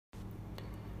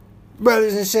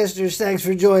Brothers and sisters, thanks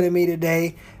for joining me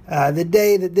today. The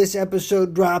day that this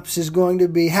episode drops is going to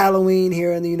be Halloween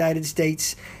here in the United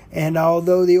States. And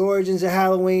although the origins of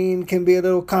Halloween can be a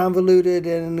little convoluted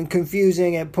and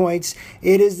confusing at points,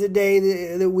 it is the day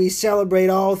that we celebrate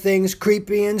all things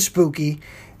creepy and spooky.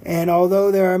 And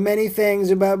although there are many things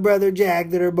about Brother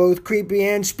Jack that are both creepy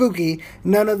and spooky,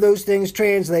 none of those things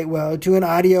translate well to an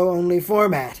audio-only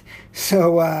format.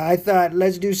 So I thought,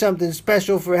 let's do something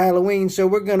special for Halloween. So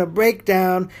we're going to break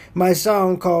down my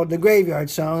song called The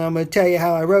Graveyard Song. I'm going to tell you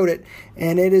how I wrote it.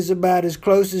 And it is about as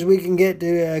close as we can get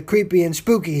to creepy and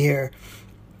spooky here.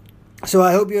 So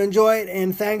I hope you enjoy it.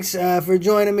 And thanks for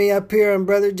joining me up here on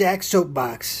Brother Jack's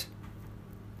Soapbox.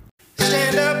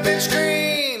 Stand up and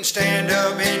scream, stand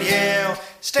up and yell,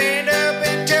 stand up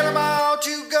and tell them all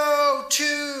to go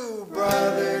to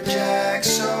Brother Jack's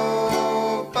Soapbox.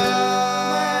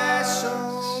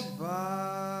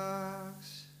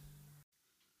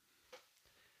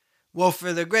 Well,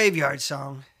 for the Graveyard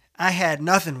Song, I had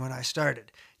nothing when I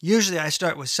started. Usually I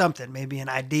start with something, maybe an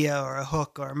idea or a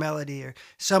hook or a melody or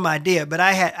some idea, but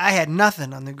I had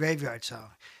nothing on the Graveyard Song.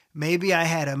 Maybe I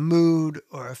had a mood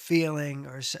or a feeling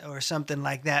or something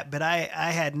like that, but I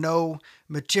had no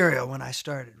material when I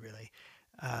started, really.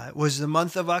 It was the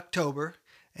month of October,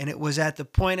 and it was at the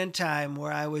point in time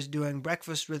where I was doing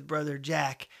Breakfast with Brother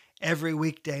Jack every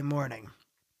weekday morning.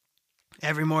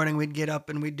 Every morning we'd get up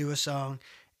and we'd do a song,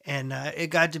 and it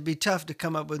got to be tough to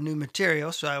come up with new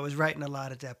material, so I was writing a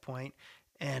lot at that point.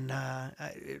 And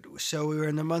so we were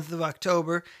in the month of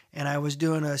October, and I was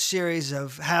doing a series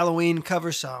of Halloween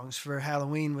cover songs for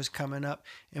Halloween was coming up,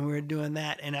 and we were doing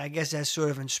that. And I guess that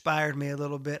sort of inspired me a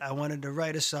little bit. I wanted to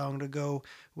write a song to go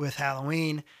with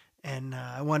Halloween, and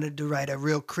I wanted to write a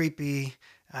real creepy,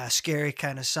 scary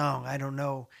kind of song. I don't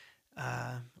know.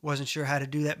 Wasn't sure how to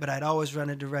do that, but I'd always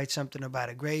wanted to write something about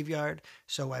a graveyard.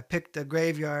 So I picked the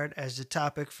graveyard as the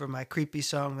topic for my creepy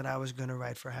song that I was going to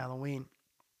write for Halloween.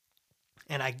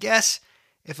 And I guess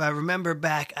if I remember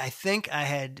back, I think I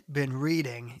had been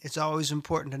reading. It's always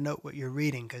important to note what you're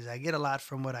reading because I get a lot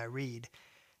from what I read.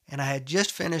 And I had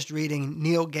just finished reading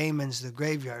Neil Gaiman's The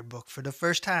Graveyard Book for the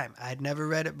first time. I had never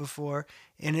read it before,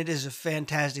 and it is a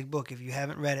fantastic book. If you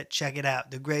haven't read it, check it out.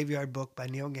 The Graveyard Book by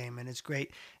Neil Gaiman. It's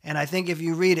great. And I think if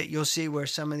you read it, you'll see where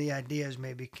some of the ideas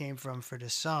maybe came from for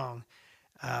this song.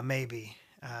 Maybe.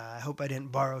 I hope I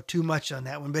didn't borrow too much on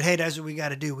that one, but hey, that's what we got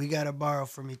to do. We got to borrow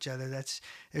from each other.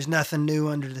 There's nothing new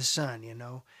under the sun, you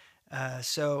know.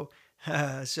 So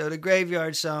the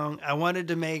Graveyard Song. I wanted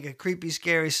to make a creepy,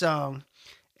 scary song,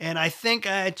 and I think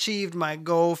I achieved my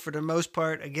goal for the most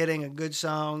part of getting a good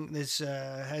song that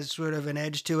has sort of an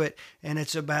edge to it, and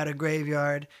it's about a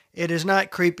graveyard. It is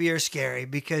not creepy or scary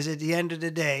because at the end of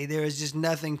the day, there is just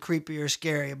nothing creepy or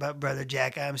scary about Brother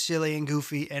Jack. I'm silly and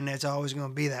goofy, and it's always going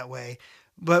to be that way.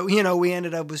 But, you know, we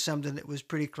ended up with something that was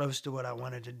pretty close to what I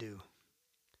wanted to do.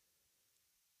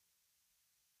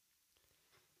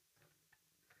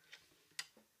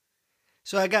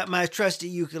 So I got my trusty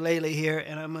ukulele here,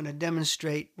 and I'm going to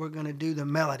demonstrate. We're going to do the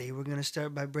melody. We're going to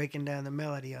start by breaking down the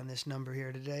melody on this number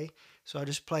here today. So I'll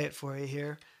just play it for you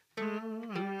here.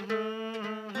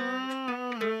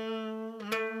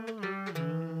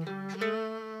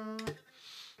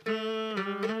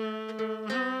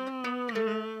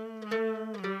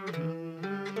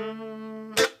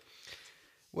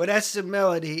 Well, that's the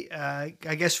melody, I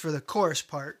guess, for the chorus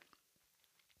part.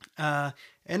 And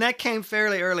that came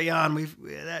fairly early on.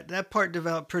 That part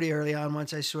developed pretty early on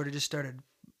once I sort of just started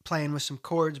playing with some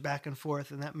chords back and forth,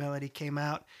 and that melody came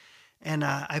out. And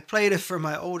I played it for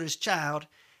my oldest child,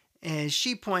 and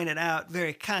she pointed out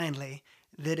very kindly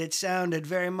that it sounded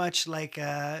very much like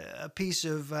a piece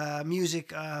of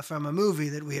music from a movie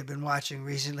that we had been watching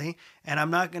recently. And I'm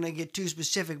not going to get too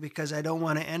specific because I don't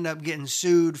want to end up getting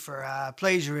sued for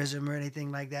plagiarism or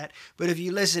anything like that. But if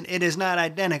you listen, it is not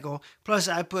identical. Plus,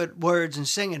 I put words and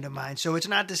singing to mine, so it's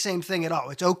not the same thing at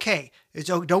all. It's okay.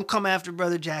 Don't come after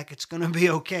Brother Jack. It's going to be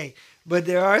okay. But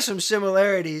there are some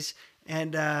similarities,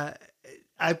 and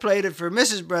I played it for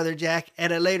Mrs. Brother Jack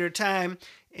at a later time,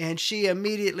 and she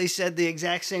immediately said the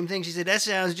exact same thing. She said, that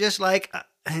sounds just like,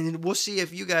 and we'll see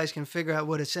if you guys can figure out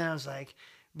what it sounds like,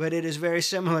 but it is very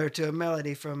similar to a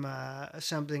melody from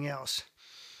something else,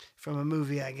 from a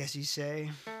movie, I guess you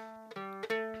say.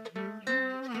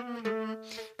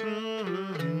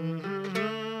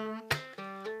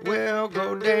 We'll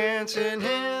go dancing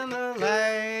in the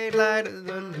light of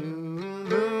the new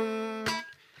moon.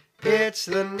 It's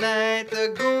the night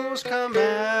the ghouls come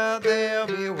out, they'll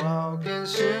be walking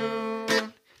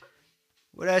soon.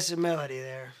 Well, that's the melody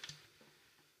there.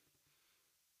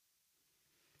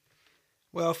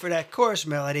 Well, for that chorus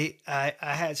melody, I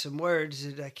had some words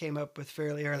that I came up with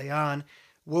fairly early on.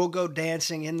 We'll go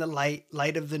dancing in the light,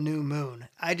 light of the new moon.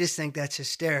 I just think that's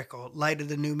hysterical, light of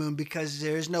the new moon, because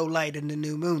there's no light in the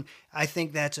new moon. I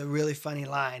think that's a really funny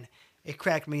line. It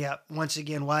cracked me up. Once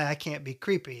again, why I can't be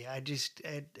creepy.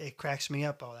 It cracks me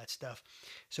up, all that stuff.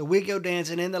 So we go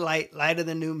dancing in the light, light of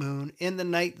the new moon. In the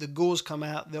night, the ghouls come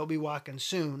out. They'll be walking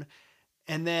soon.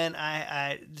 And then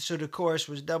so the chorus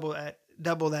was double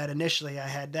that initially. I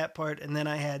had that part, and then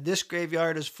I had, this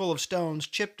graveyard is full of stones,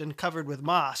 chipped and covered with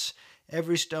moss.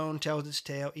 Every stone tells its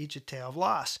tale, each a tale of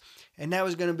loss. And that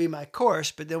was going to be my chorus,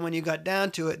 but then when you got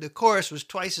down to it, the chorus was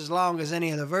twice as long as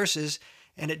any of the verses,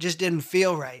 and it just didn't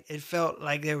feel right. It felt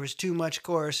like there was too much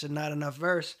chorus and not enough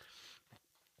verse.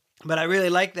 But I really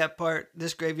like that part.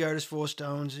 This graveyard is full of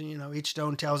stones, and each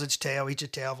stone tells its tale, each a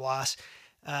tale of loss.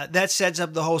 That sets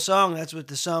up the whole song. That's what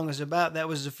the song is about. That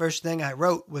was the first thing I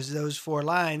wrote, was those 4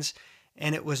 lines,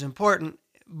 and it was important.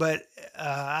 But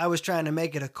I was trying to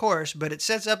make it a chorus, but it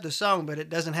sets up the song, but it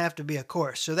doesn't have to be a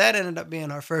chorus. So that ended up being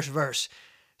our first verse.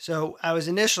 So I was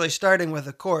initially starting with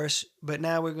a chorus, but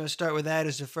now we're going to start with that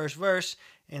as the first verse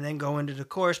and then go into the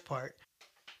chorus part.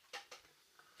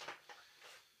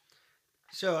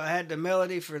 So I had the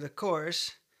melody for the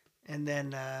chorus, and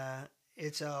then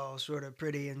it's all sort of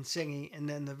pretty and singy, and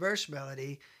then the verse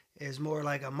melody is more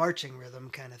like a marching rhythm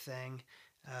kind of thing.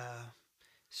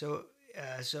 So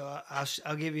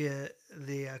I'll give you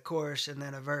the chorus and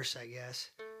then a verse, I guess.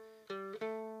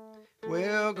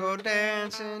 We'll go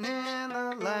dancing in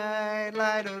the light,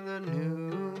 light of the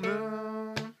new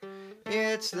moon.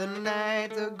 It's the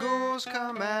night the ghouls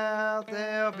come out,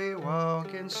 they'll be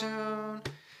walking soon.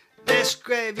 This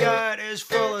graveyard is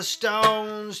full of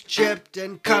stones, chipped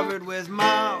and covered with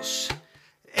moss.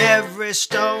 Every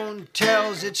stone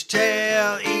tells its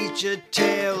tale, each a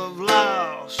tale of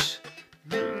loss.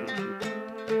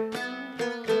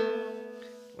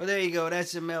 Well, there you go.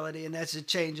 That's the melody, and that's a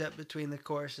change up between the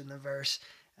chorus and the verse.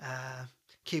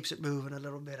 Keeps it moving a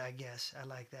little bit, I guess. I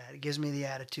like that. It gives me the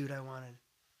attitude I wanted.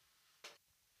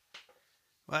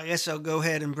 Well, I guess I'll go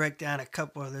ahead and break down a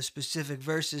couple of the specific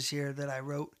verses here that I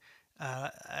wrote.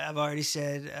 I've already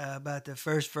said about the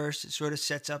first verse. It sort of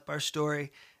sets up our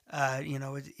story.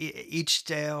 Each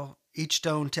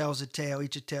stone tells a tale,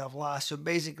 each a tale of loss. So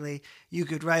basically, you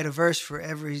could write a verse for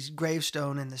every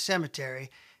gravestone in the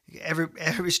cemetery.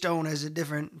 Every stone has a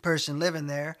different person living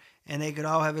there, and they could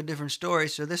all have a different story.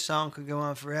 So this song could go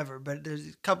on forever. But there's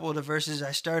a couple of the verses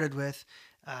I started with.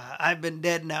 I've been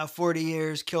dead now 40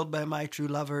 years, killed by my true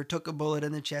lover, took a bullet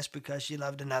in the chest because she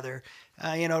loved another.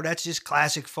 That's just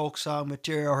classic folk song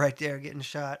material right there, getting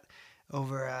shot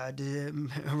over a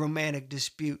romantic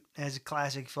dispute as a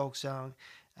classic folk song.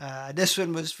 This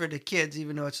one was for the kids,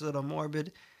 even though it's a little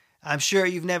morbid. I'm sure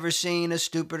you've never seen a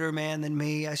stupider man than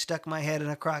me. I stuck my head in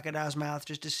a crocodile's mouth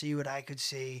just to see what I could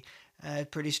see.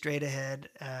 Pretty straight ahead.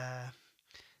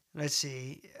 Let's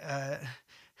see.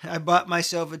 I bought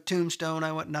myself a tombstone.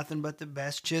 I want nothing but the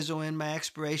best. Chisel in my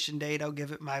expiration date. I'll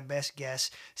give it my best guess.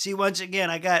 See, once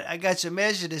again, I got some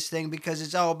edge to this thing because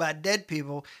it's all about dead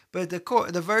people. But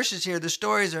the verses here, the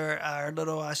stories are a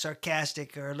little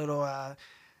sarcastic or a little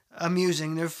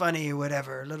amusing. They're funny or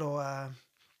whatever. A little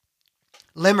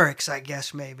limericks, I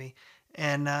guess, maybe.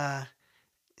 And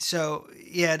so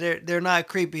yeah, they're not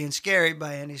creepy and scary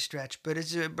by any stretch, but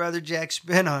it's a Brother Jack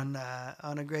spin on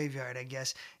a graveyard, I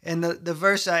guess. And the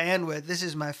verse I end with, this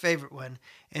is my favorite one.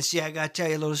 And see, I got to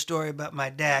tell you a little story about my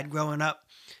dad growing up.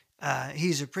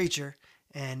 He's a preacher,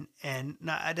 and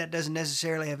that doesn't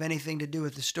necessarily have anything to do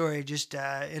with the story, just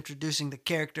introducing the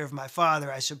character of my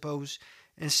father, I suppose.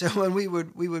 And so when we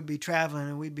would be traveling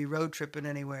and we'd be road tripping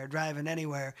anywhere, driving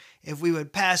anywhere, if we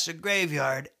would pass a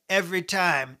graveyard, every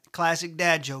time, classic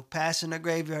dad joke, passing a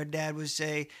graveyard, Dad would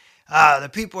say, the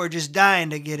people are just dying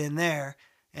to get in there.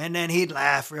 And then he'd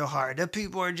laugh real hard. The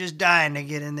people are just dying to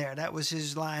get in there. That was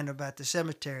his line about the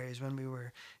cemeteries when we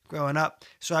were growing up.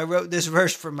 So I wrote this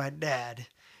verse for my dad.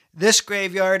 This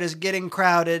graveyard is getting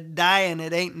crowded, dying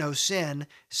it ain't no sin.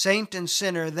 Saint and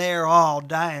sinner, they're all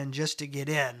dying just to get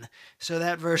in. So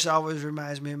that verse always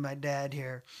reminds me of my dad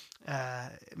here.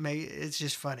 It's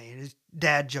just funny. It's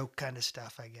dad joke kind of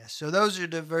stuff, I guess. So those are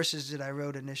the verses that I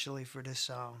wrote initially for this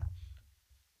song.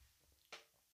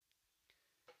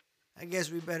 I guess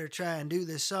we better try and do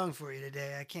this song for you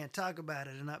today. I can't talk about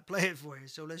it and not play it for you,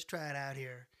 so let's try it out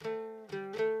here.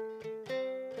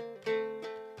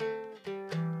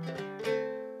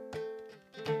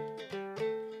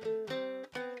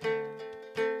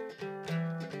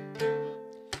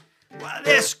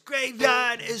 This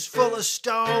graveyard is full of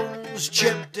stones,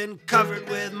 chipped and covered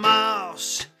with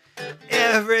moss.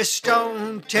 Every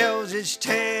stone tells its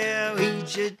tale,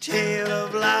 each a tale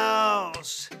of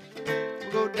loss.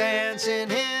 We'll go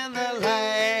dancing in the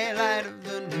light of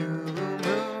the new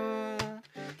moon.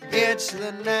 It's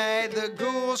the night the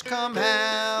ghouls come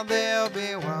out, they'll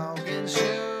be walking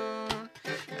soon.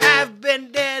 I've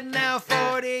been dead now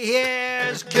 40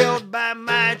 years, killed by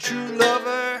my true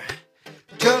lover.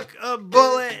 Took a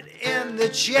bullet in the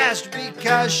chest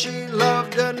because she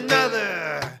loved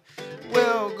another.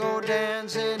 We'll go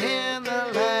dancing in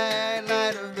the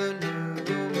light of the new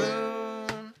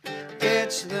moon.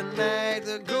 It's the night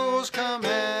the ghouls come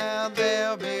out,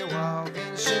 they'll be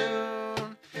walking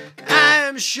soon.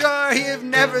 I'm sure you've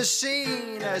never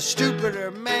seen a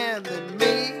stupider man than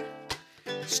me.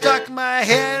 Stuck my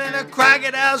head in a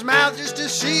crocodile's mouth just to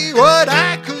see what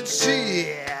I could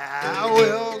see.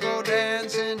 We'll go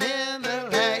dancing in the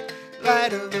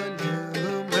light of the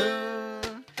new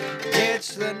moon.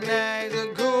 It's the night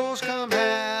the ghouls come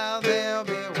out, they'll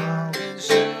be walking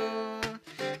soon.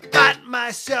 Bought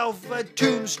myself a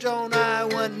tombstone, I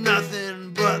want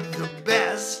nothing but the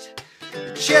best.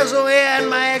 Chisel in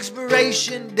my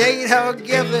expiration date, I'll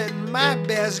give it my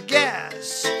best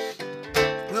guess.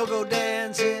 We'll go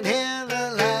dancing in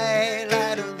the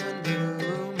light of the new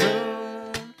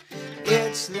moon.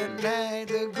 It's the night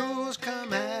the ghouls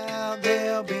come out,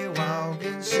 they'll be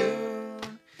walking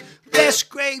soon. This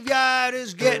graveyard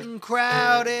is getting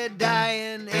crowded,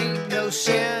 dying ain't no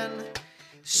sin.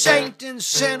 Saint and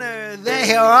sinner,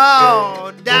 they are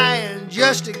all dying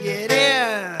just to get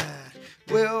in.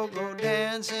 We'll go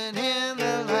dancing in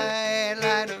the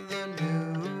light of the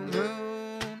new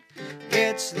moon.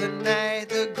 It's the night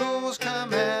the ghouls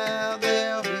come out,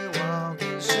 they'll be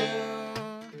walking soon.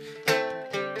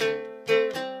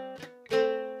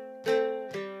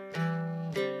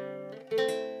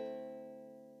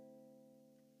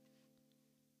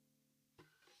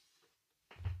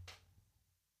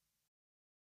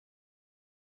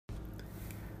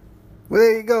 Well,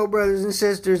 there you go, brothers and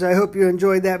sisters. I hope you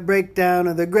enjoyed that breakdown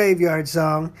of the Graveyard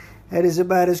Song. That is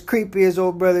about as creepy as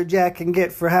old brother Jack can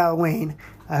get for Halloween.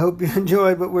 I hope you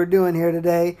enjoyed what we're doing here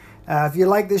today. If you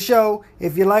like the show,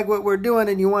 if you like what we're doing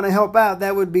and you want to help out,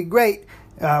 that would be great.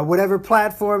 Whatever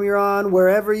platform you're on,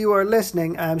 wherever you are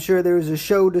listening, I'm sure there is a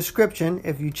show description.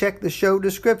 If you check the show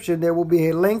description, there will be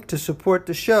a link to support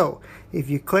the show. If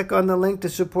you click on the link to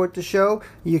support the show,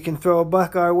 you can throw a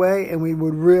buck our way, and we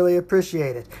would really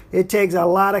appreciate it. It takes a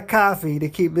lot of coffee to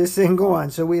keep this thing going,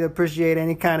 so we'd appreciate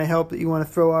any kind of help that you want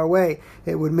to throw our way.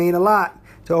 It would mean a lot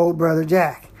to old brother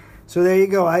Jack. So there you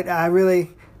go.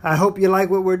 I hope you like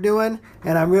what we're doing,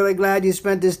 and I'm really glad you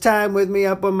spent this time with me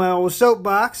up on my old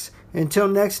soapbox. Until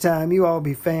next time, you all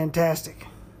be fantastic.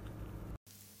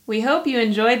 We hope you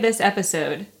enjoyed this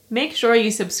episode. Make sure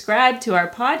you subscribe to our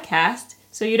podcast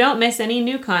so you don't miss any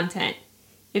new content.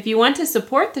 If you want to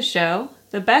support the show,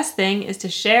 the best thing is to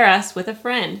share us with a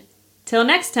friend. Till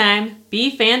next time,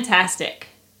 be fantastic.